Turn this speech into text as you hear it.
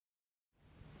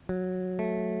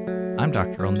I'm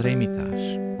Dr. Ondrej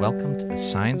Mitaš. Welcome to the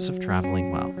Science of Traveling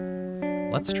Well.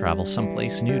 Let's travel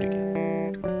someplace new together.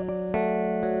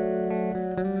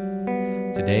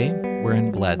 Today, we're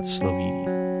in Bled,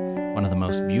 Slovenia, one of the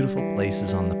most beautiful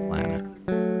places on the planet.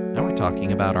 And we're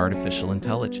talking about artificial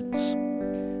intelligence.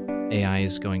 AI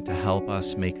is going to help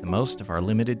us make the most of our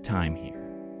limited time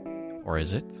here. Or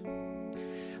is it?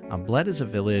 Bled is a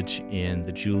village in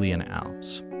the Julian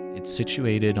Alps. It's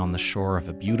situated on the shore of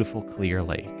a beautiful clear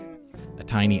lake. A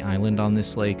tiny island on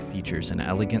this lake features an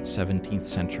elegant 17th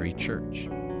century church.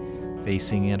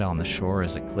 Facing it on the shore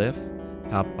is a cliff,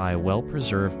 topped by a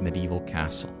well-preserved medieval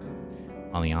castle.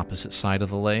 On the opposite side of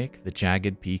the lake, the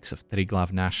jagged peaks of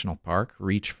Triglav National Park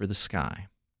reach for the sky.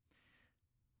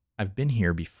 I've been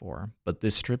here before, but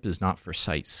this trip is not for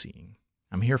sightseeing.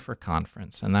 I'm here for a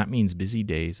conference, and that means busy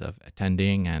days of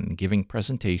attending and giving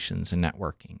presentations and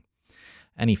networking.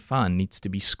 Any fun needs to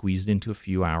be squeezed into a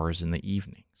few hours in the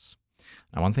evenings.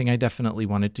 Now, one thing I definitely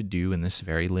wanted to do in this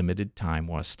very limited time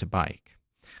was to bike.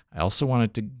 I also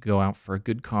wanted to go out for a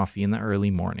good coffee in the early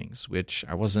mornings, which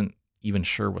I wasn't even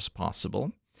sure was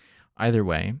possible. Either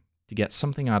way, to get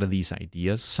something out of these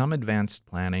ideas, some advanced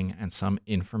planning and some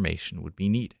information would be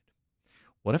needed.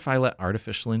 What if I let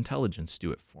artificial intelligence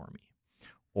do it for me?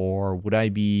 Or would I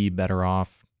be better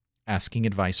off asking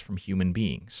advice from human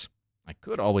beings? I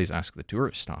could always ask the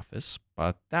tourist office,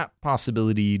 but that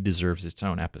possibility deserves its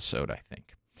own episode, I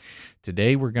think.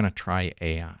 Today, we're going to try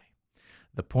AI.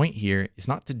 The point here is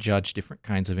not to judge different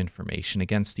kinds of information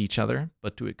against each other,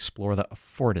 but to explore the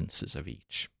affordances of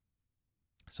each.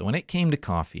 So when it came to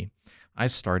coffee, I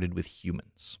started with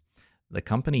humans. The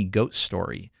company Goat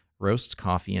Story roasts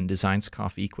coffee and designs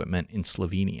coffee equipment in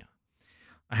Slovenia.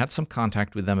 I had some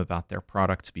contact with them about their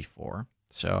products before,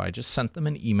 so I just sent them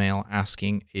an email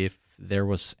asking if there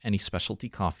was any specialty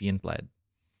coffee in Bled.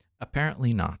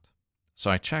 Apparently not.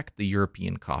 So I checked the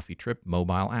European Coffee Trip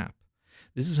mobile app.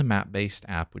 This is a map-based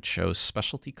app which shows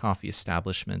specialty coffee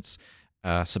establishments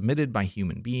submitted by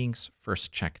human beings,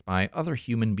 first checked by other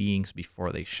human beings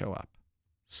before they show up.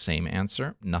 Same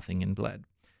answer, nothing in Bled.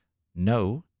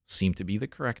 No seemed to be the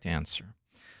correct answer.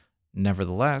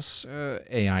 Nevertheless,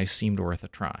 AI seemed worth a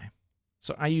try.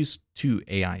 So I used two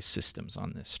AI systems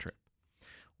on this trip.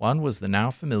 One was the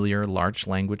now familiar large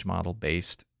language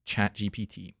model-based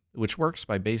ChatGPT, which works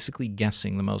by basically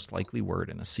guessing the most likely word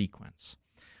in a sequence.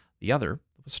 The other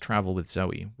was Travel with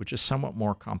Zoe, which is somewhat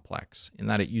more complex in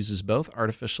that it uses both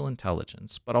artificial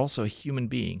intelligence, but also a human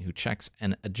being who checks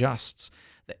and adjusts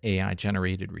the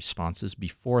AI-generated responses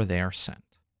before they are sent.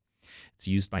 It's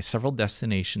used by several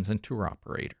destinations and tour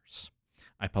operators.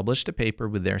 I published a paper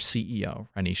with their CEO,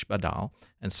 Ranish Badal,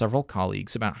 and several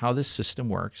colleagues about how this system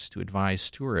works to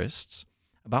advise tourists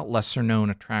about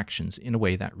lesser-known attractions in a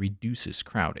way that reduces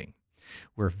crowding.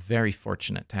 We're very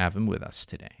fortunate to have him with us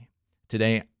today.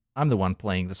 Today, I'm the one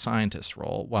playing the scientist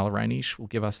role, while Ranish will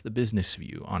give us the business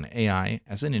view on AI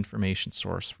as an information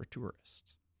source for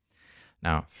tourists.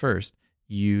 Now, first,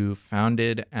 you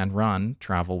founded and run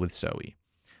Travel with Zoe.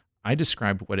 I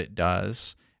described what it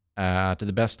does to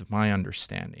the best of my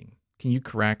understanding. Can you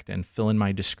correct and fill in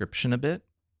my description a bit?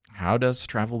 How does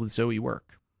Travel with Zoe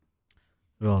work?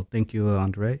 Well, thank you,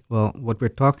 Andre. Well, what we're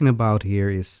talking about here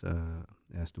is,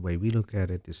 as the way we look at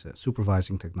it, is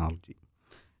supervising technology.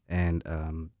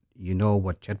 And you know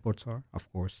what chatbots are,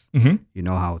 of course. Mm-hmm. You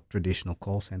know how traditional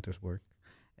call centers work.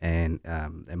 And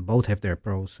both have their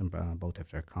pros and both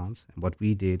have their cons. And what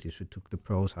we did is we took the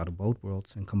pros out of both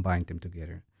worlds and combined them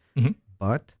together. Mm-hmm.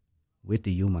 But with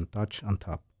the human touch on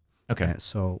top. Okay.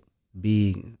 So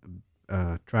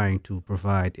trying to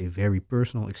provide a very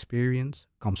personal experience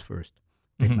comes first.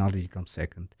 Technology comes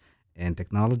second. And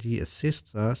technology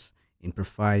assists us in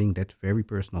providing that very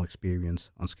personal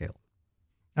experience on scale.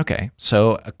 Okay,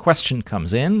 so a question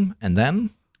comes in, and then?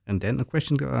 And then a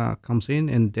question comes in,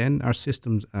 and then our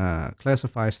system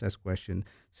classifies that question,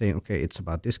 saying, okay, it's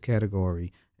about this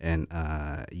category, and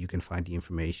you can find the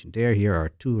information there. Here are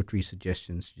 2 or 3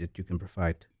 suggestions that you can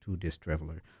provide to this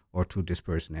traveler or to this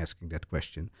person asking that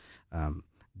question.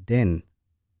 Then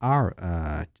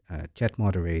our chat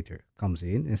moderator comes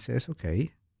in and says,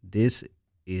 okay, this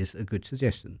is a good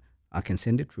suggestion. I can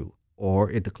send it through.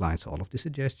 Or it declines all of the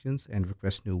suggestions and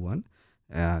requests new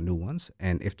ones.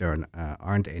 And if there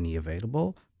aren't any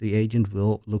available, the agent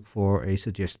will look for a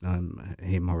suggestion on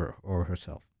him or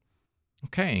herself.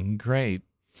 Okay, great.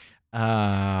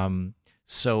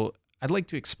 So I'd like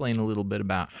to explain a little bit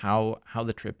about how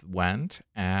the trip went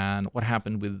and what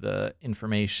happened with the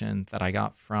information that I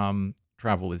got from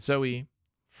Travel with Zoe,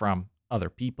 from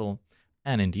other people,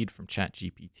 and indeed from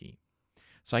ChatGPT.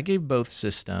 So I gave both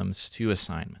systems 2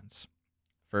 assignments.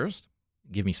 First,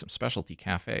 give me some specialty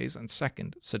cafes, and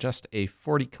second, suggest a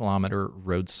 40-kilometer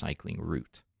road cycling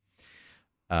route.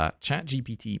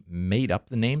 ChatGPT made up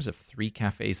the names of 3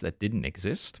 cafes that didn't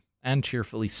exist and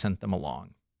cheerfully sent them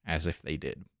along, as if they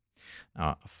did.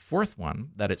 Now, a 4th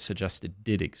one that it suggested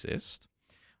did exist.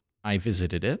 I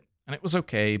visited it, and it was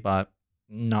okay, but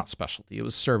not specialty. It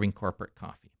was serving corporate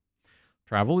coffee.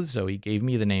 Travel with Zoe gave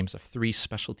me the names of 3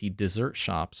 specialty dessert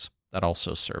shops that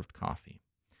also served coffee.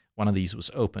 One of these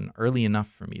was open early enough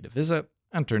for me to visit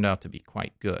and turned out to be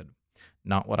quite good.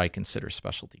 Not what I consider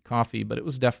specialty coffee, but it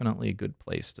was definitely a good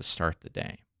place to start the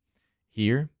day.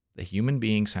 Here, the human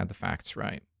beings had the facts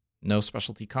right. No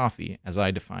specialty coffee, as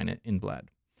I define it, in Bled.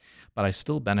 But I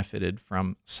still benefited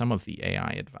from some of the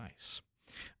AI advice.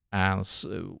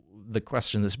 So the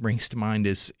question this brings to mind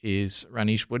is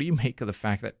Ranish, what do you make of the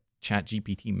fact that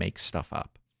ChatGPT makes stuff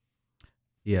up?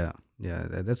 Yeah,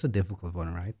 that's a difficult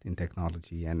one, right, in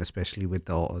technology, and especially with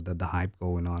the hype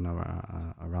going on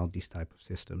around these type of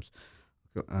systems.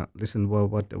 Listen, well,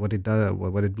 what it does,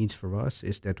 what it means for us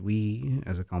is that we,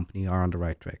 as a company, are on the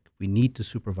right track. We need to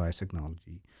supervise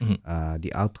technology,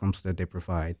 the outcomes that they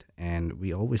provide, and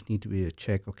we always need to be a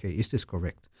check. Okay, is this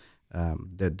correct?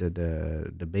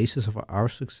 The basis of our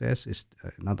success is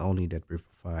not only that we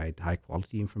provide high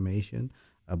quality information,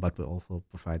 but we also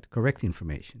provide correct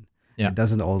information. Yeah. It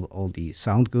doesn't all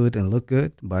sound good and look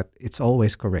good, but it's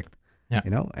always correct. Yeah.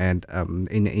 And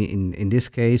in this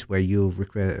case where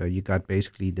you got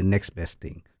basically the next best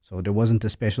thing. So there wasn't a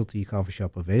specialty coffee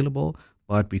shop available,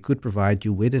 but we could provide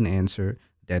you with an answer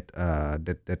that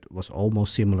was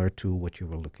almost similar to what you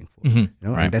were looking for.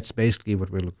 Right. And that's basically what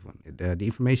we're looking for. The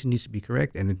information needs to be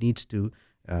correct, and it needs to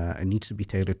be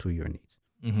tailored to your needs.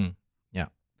 Yeah.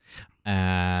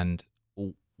 And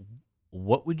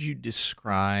what would you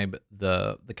describe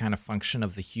the kind of function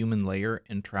of the human layer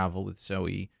in Travel with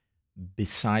Zoe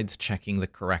besides checking the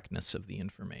correctness of the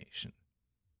information?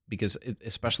 Because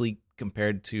especially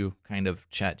compared to kind of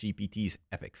ChatGPT's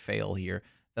epic fail here,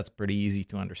 that's pretty easy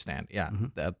to understand. Yeah,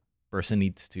 that person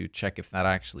needs to check if that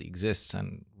actually exists.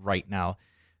 And right now,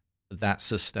 that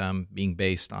system being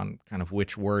based on kind of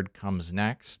which word comes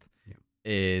next,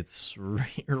 it's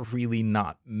really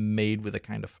not made with a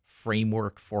kind of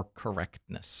framework for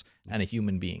correctness. And a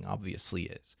human being obviously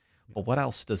is. But what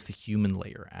else does the human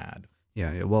layer add?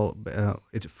 Well,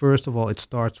 first of all, it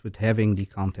starts with having the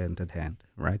content at hand,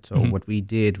 right? So what we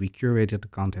did, we curated the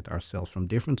content ourselves from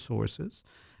different sources,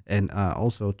 and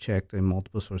also checked in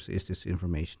multiple sources, is this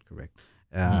information correct?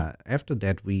 After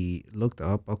that, we looked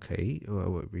up,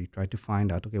 we tried to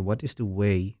find out, what is the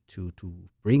way to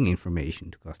bring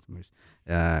information to customers?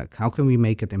 How can we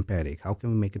make it empathic? How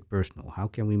can we make it personal? How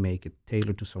can we make it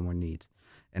tailored to someone's needs?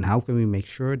 And how can we make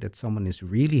sure that someone is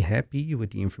really happy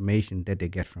with the information that they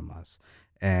get from us?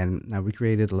 And now we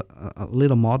created a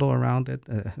little model around it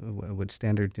with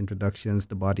standard introductions.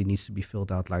 The body needs to be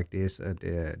filled out like this.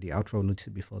 The outro needs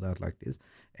to be filled out like this.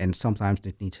 And sometimes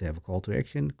it needs to have a call to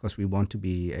action because we want to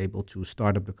be able to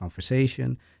start up the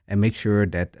conversation and make sure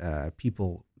that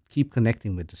people keep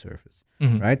connecting with the service,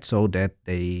 right? So that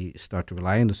they start to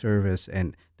rely on the service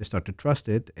and they start to trust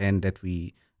it, and that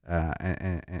we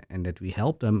and that we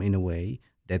help them in a way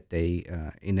that they,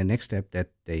 in the next step,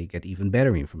 that they get even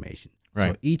better information.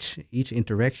 Right. So each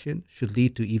interaction should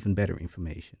lead to even better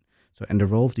information. So, and the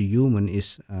role of the human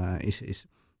is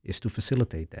to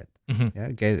facilitate that.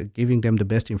 Giving them the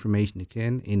best information they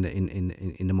can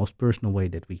in the most personal way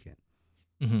that we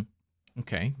can.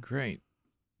 Okay, great.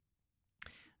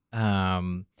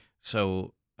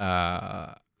 So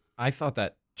I thought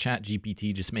that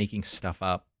ChatGPT just making stuff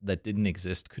up that didn't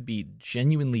exist could be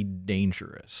genuinely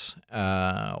dangerous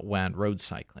when road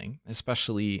cycling,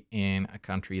 especially in a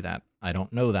country that I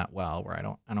don't know that well, where I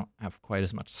don't have quite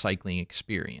as much cycling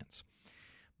experience.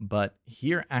 But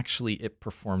here, actually, it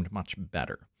performed much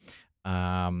better.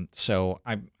 So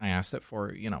I asked it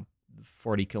for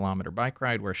 40-kilometer bike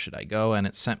ride. Where should I go? And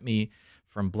it sent me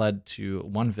from Bled to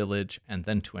one village and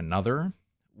then to another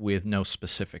with no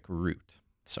specific route.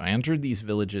 So I entered these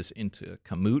villages into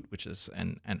Komoot, which is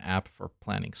an app for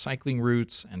planning cycling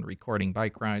routes and recording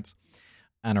bike rides,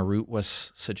 and a route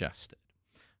was suggested.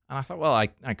 And I thought, well, I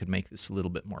could make this a little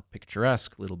bit more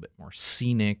picturesque, a little bit more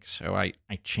scenic, so I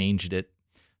changed it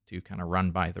to kind of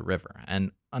run by the river.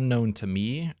 And unknown to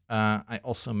me, I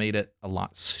also made it a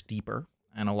lot steeper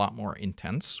and a lot more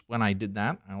intense. When I did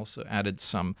that, I also added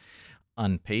some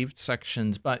unpaved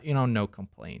sections, but no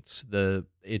complaints.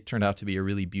 It turned out to be a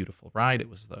really beautiful ride. It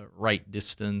was the right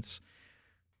distance,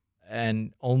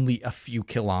 and only a few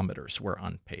kilometers were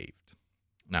unpaved.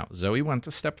 Now, Zoe went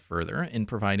a step further in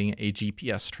providing a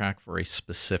GPS track for a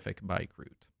specific bike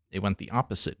route. They went the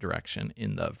opposite direction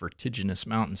in the vertiginous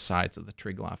mountainsides of the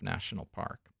Triglav National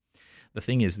Park. The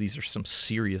thing is, these are some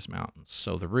serious mountains.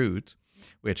 So the route,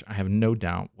 which I have no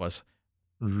doubt was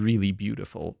really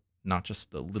beautiful, not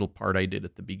just the little part I did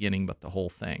at the beginning, but the whole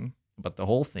thing. But the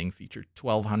whole thing featured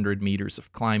 1,200 meters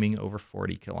of climbing over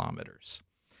 40 kilometers.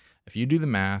 If you do the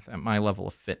math, at my level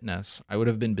of fitness, I would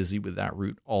have been busy with that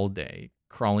route all day,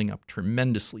 crawling up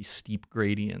tremendously steep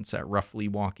gradients at roughly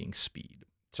walking speed.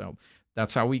 So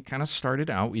that's how we kind of started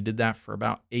out. We did that for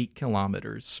about 8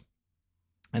 kilometers.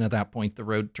 And at that point, the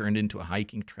road turned into a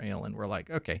hiking trail, and we're like,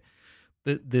 okay,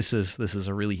 this is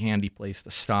a really handy place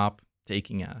to stop,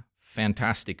 taking a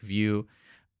fantastic view.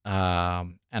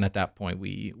 And at that point,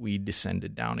 we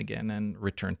descended down again and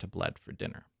returned to Bled for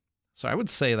dinner. So I would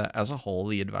say that as a whole,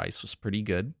 the advice was pretty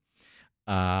good.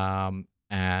 And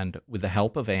with the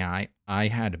help of AI, I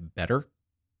had better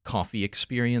coffee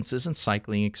experiences and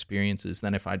cycling experiences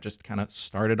than if I just kind of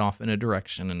started off in a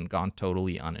direction and gone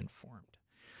totally uninformed.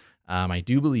 I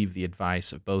do believe the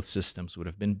advice of both systems would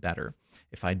have been better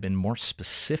if I'd been more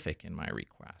specific in my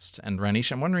requests. And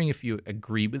Ranish, I'm wondering if you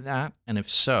agree with that, and if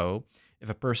so, if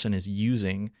a person is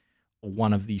using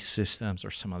one of these systems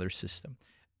or some other system,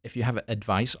 if you have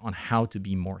advice on how to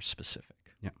be more specific.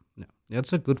 Yeah,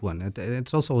 that's a good one.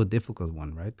 It's also a difficult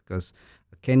one, right? Because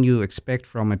can you expect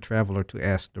from a traveler to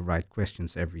ask the right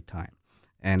questions every time?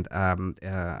 And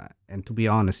to be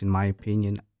honest, in my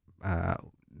opinion,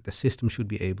 the system should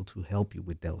be able to help you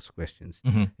with those questions.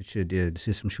 Mm-hmm. The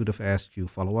system should have asked you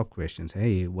follow-up questions.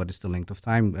 Hey, what is the length of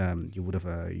time you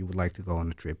would like to go on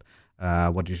a trip?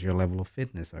 What is your level of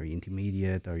fitness? Are you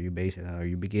intermediate? Are you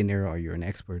beginner? Are you an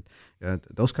expert?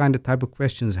 Those kind of type of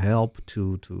questions help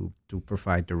to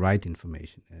provide the right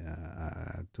information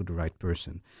to the right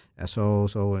person. So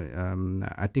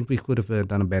I think we could have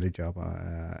done a better job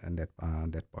in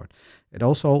that part. It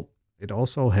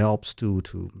also helps to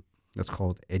let's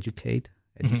call it educate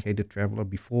the traveler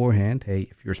beforehand. Hey,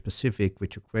 if you're specific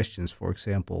with your questions, for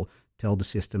example, tell the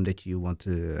system that you want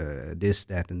to this,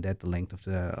 that, and that, the length of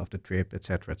the trip,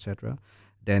 etc.,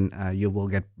 then you will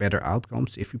get better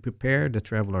outcomes. If you prepare the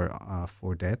traveler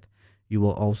for that, you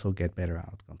will also get better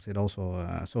outcomes. It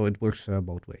also so it works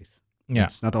both ways. Yeah,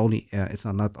 it's not only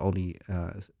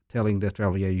telling the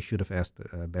traveler, yeah, you should have asked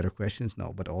better questions.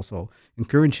 No, but also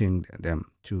encouraging them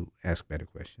to ask better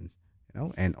questions.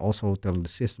 And also telling the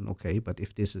system, okay, but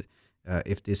if this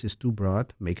is too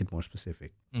broad, make it more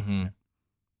specific. Mm-hmm.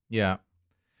 Yeah.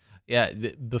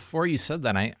 Before you said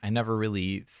that, I never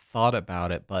really thought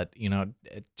about it, but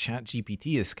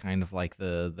ChatGPT is kind of like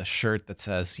the shirt that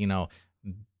says,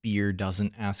 beer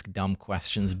doesn't ask dumb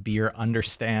questions, beer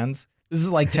understands. This is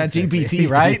like ChatGPT, exactly.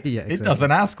 Right? Yeah, exactly. It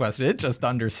doesn't ask questions; it just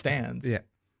understands.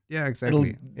 Yeah,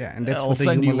 exactly. And that's what the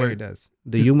send human layer does.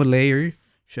 The human layer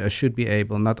should be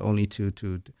able not only to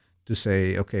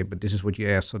say, okay, but this is what you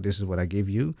asked, so this is what I give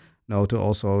you. No, to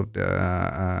also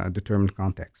determine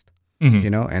context,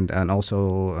 Mm-hmm. and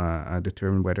also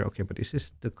determine whether, okay, but is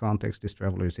this the context this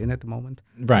traveler is in at the moment,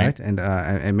 Right?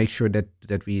 And make sure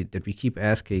that we keep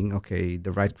asking, okay,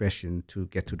 the right question to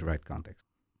get to the right context.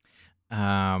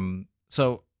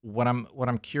 So what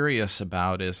I'm curious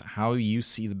about is how you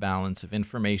see the balance of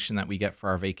information that we get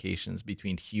for our vacations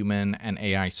between human and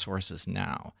AI sources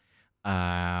now.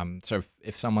 So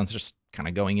if someone's just kind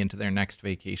of going into their next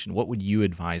vacation, what would you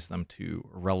advise them to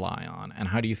rely on, and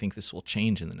how do you think this will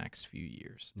change in the next few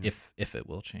years, if it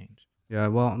will change? Yeah,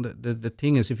 well, the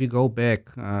thing is, if you go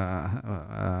back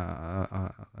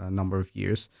a number of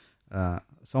years,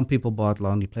 some people bought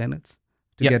Lonely Planets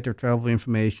to get their travel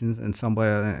information, and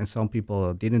some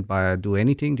people didn't do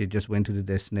anything. They just went to the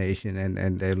destination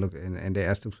and they look and they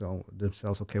asked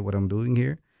themselves, okay, what I'm doing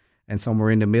here. And somewhere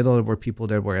in the middle, there were people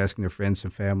that were asking their friends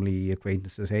and family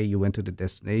acquaintances, hey, you went to the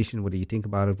destination. What do you think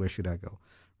about it? Where should I go?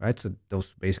 Right. So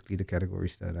those are basically the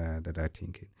categories that I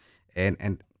think in.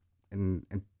 And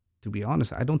to be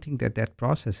honest, I don't think that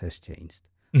process has changed.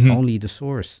 Mm-hmm. Only the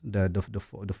source, the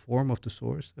form of the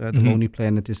source. The Lonely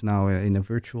Planet is now in a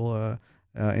virtual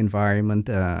environment.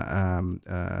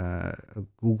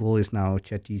 Google is now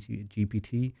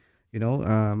ChatGPT.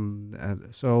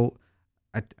 So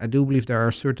I do believe there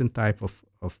are certain type of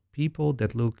people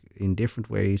that look in different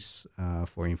ways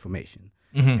for information.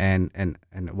 Mm-hmm.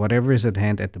 And whatever is at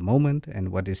hand at the moment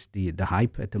and what is the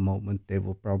hype at the moment, they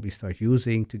will probably start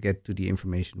using to get to the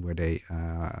information where they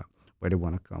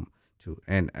want to come to.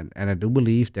 And I do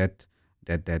believe that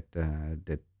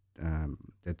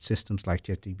systems like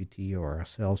ChatGPT or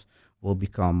ourselves will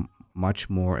become much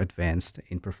more advanced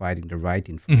in providing the right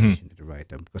information at the right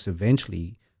time, because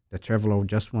eventually the traveler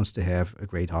just wants to have a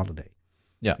great holiday.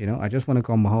 Yeah. You know, I just want to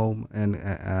come home and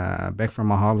back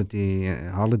from a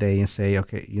holiday and say,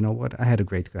 okay, you know what? I had a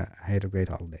great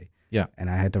holiday. Yeah. And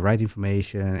I had the right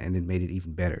information, and it made it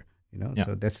even better. You know, Yeah.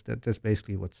 so that's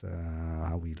basically what's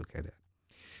how we look at it.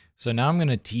 So now I'm going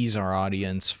to tease our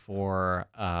audience for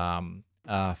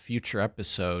a future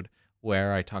episode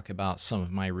where I talk about some of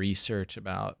my research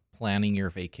about planning your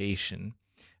vacation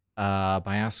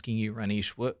by asking you, Ranish,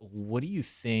 what do you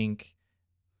think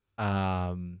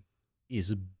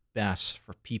is best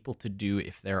for people to do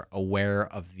if they're aware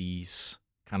of these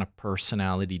kind of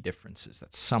personality differences?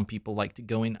 That some people like to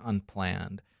go in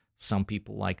unplanned, some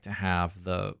people like to have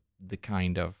the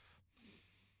kind of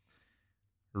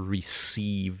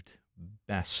received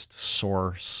best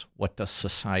source. What does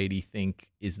society think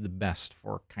is the best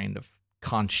for kind of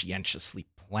conscientiously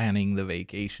planning the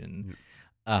vacation?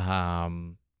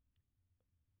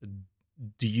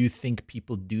 Do you think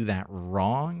people do that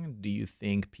wrong? Do you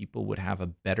think people would have a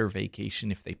better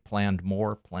vacation if they planned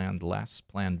more, planned less,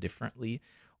 planned differently?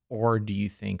 Or do you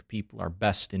think people are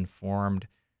best informed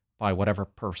by whatever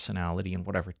personality and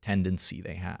whatever tendency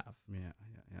they have? Yeah.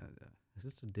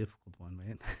 This is a difficult one,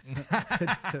 man.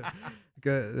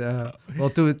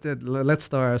 Let's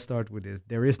start with this.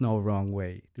 There is no wrong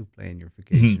way to plan your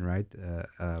vacation, right?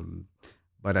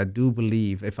 But I do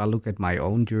believe, if I look at my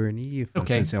own journey,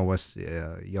 since I was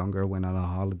younger, went on a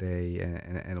holiday,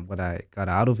 and what I got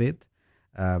out of it,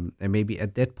 and maybe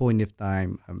at that point of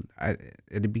time, at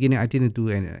the beginning, I didn't do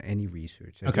any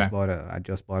research. I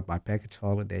just bought my package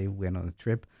holiday, went on a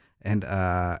trip, and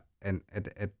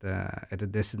at the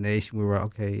destination, we were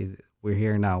we're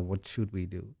here now. What should we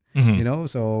do? Mm-hmm. You know,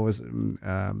 so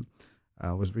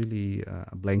it was really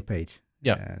a blank page.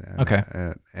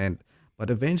 Yeah. But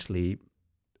eventually,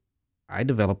 I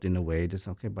developed in a way that's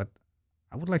okay, but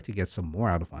I would like to get some more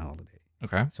out of my holiday.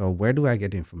 Okay. So where do I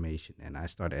get information? And I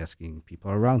started asking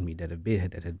people around me that had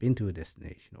been to a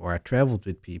destination, or I traveled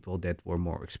with people that were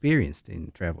more experienced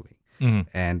in traveling. Mm-hmm.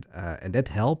 And that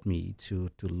helped me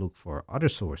to look for other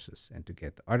sources and to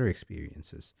get other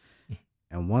experiences. Mm-hmm.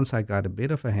 And once I got a bit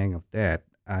of a hang of that,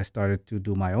 I started to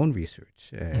do my own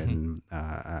research and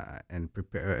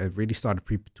prepare. I really started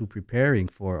preparing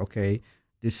for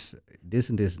this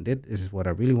and this and that. This is what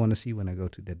I really want to see when I go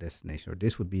to that destination, or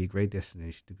this would be a great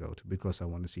destination to go to because I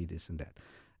want to see this and that.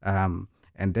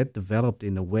 And that developed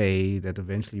in a way that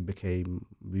eventually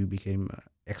we became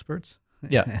experts.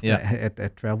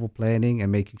 At travel planning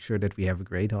and making sure that we have a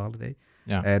great holiday.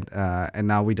 Yeah. And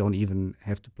now we don't even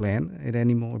have to plan it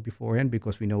anymore beforehand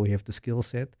because we know we have the skill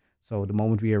set. So the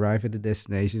moment we arrive at the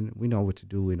destination, we know what to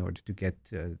do in order to get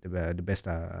the best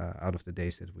out of the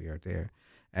days that we are there.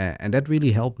 And that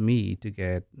really helped me to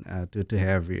get to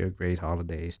have great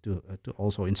holidays, to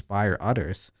also inspire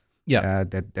others.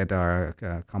 That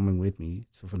are coming with me.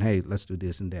 So from, hey, let's do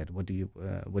this and that. What do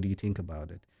you think about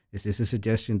it? Is this a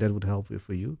suggestion that would help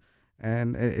for you?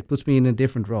 And it puts me in a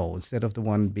different role. Instead of the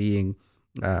one being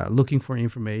looking for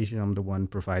information, I'm the one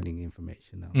providing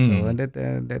information now. So and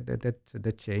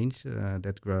that change,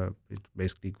 it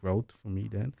basically growth for me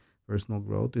then. Personal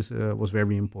growth was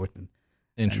very important.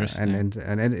 Interesting.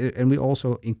 And we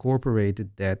also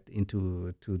incorporated that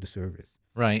into the service.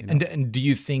 Right. You know? And do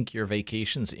you think your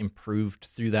vacations improved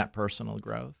through that personal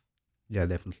growth? Yeah,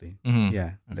 definitely. Mm-hmm.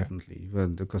 Yeah, definitely. Well,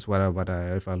 because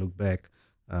if I look back,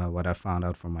 what I found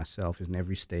out for myself is in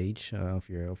every stage of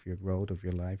your growth of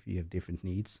your life, you have different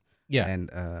needs. Yeah, and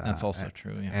that's also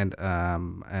true. Yeah,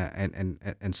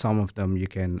 and some of them you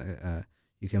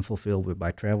can fulfill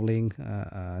by traveling.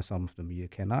 Some of them you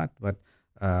cannot. But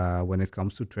when it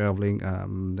comes to traveling,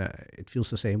 it feels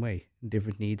the same way.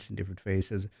 Different needs in different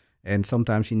phases. And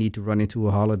sometimes you need to run into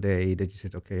a holiday that you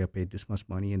said, okay, I paid this much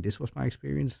money and this was my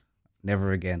experience.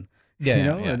 Never again. Yeah, you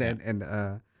know,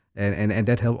 and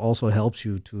that also helps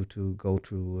you to go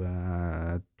through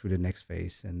the next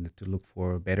phase and to look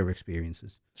for better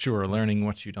experiences. Sure, learning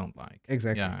what you don't like.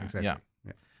 Exactly. Yeah.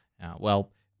 Well,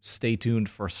 stay tuned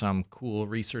for some cool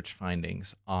research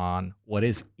findings on what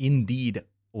is indeed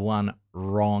one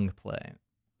wrong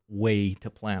way to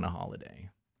plan a holiday.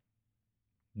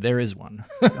 There is one.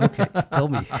 Okay, tell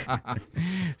me.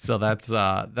 So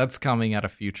that's coming at a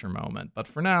future moment. But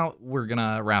for now, we're going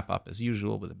to wrap up as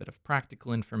usual with a bit of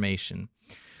practical information.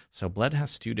 So Bled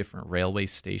has 2 different railway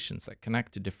stations that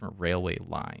connect to different railway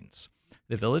lines.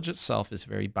 The village itself is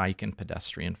very bike and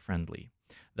pedestrian friendly.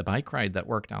 The bike ride that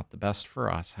worked out the best for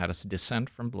us had us descend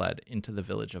from Bled into the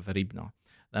village of Rybno,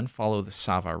 then follow the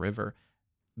Sava River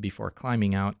before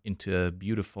climbing out into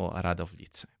beautiful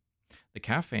Radovlice. The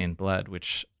cafe in Bled,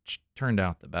 which turned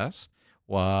out the best,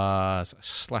 was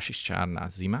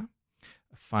Slashiščarna Zima.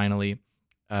 Finally,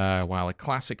 While a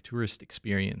classic tourist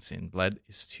experience in Bled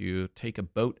is to take a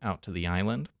boat out to the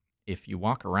island, if you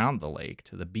walk around the lake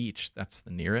to the beach that's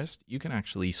the nearest, you can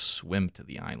actually swim to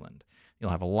the island.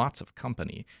 You'll have lots of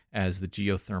company as the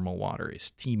geothermal water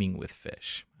is teeming with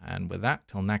fish. And with that,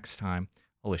 till next time,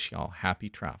 I'll wish y'all happy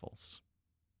travels.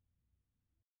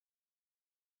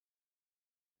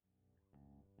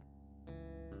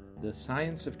 The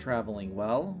Science of Traveling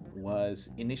Well was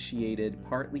initiated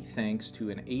partly thanks to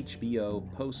an HBO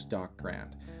postdoc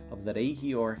grant of the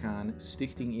Regio-orgaan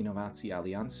Stichting Innovatie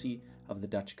Alliantie of the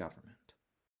Dutch government.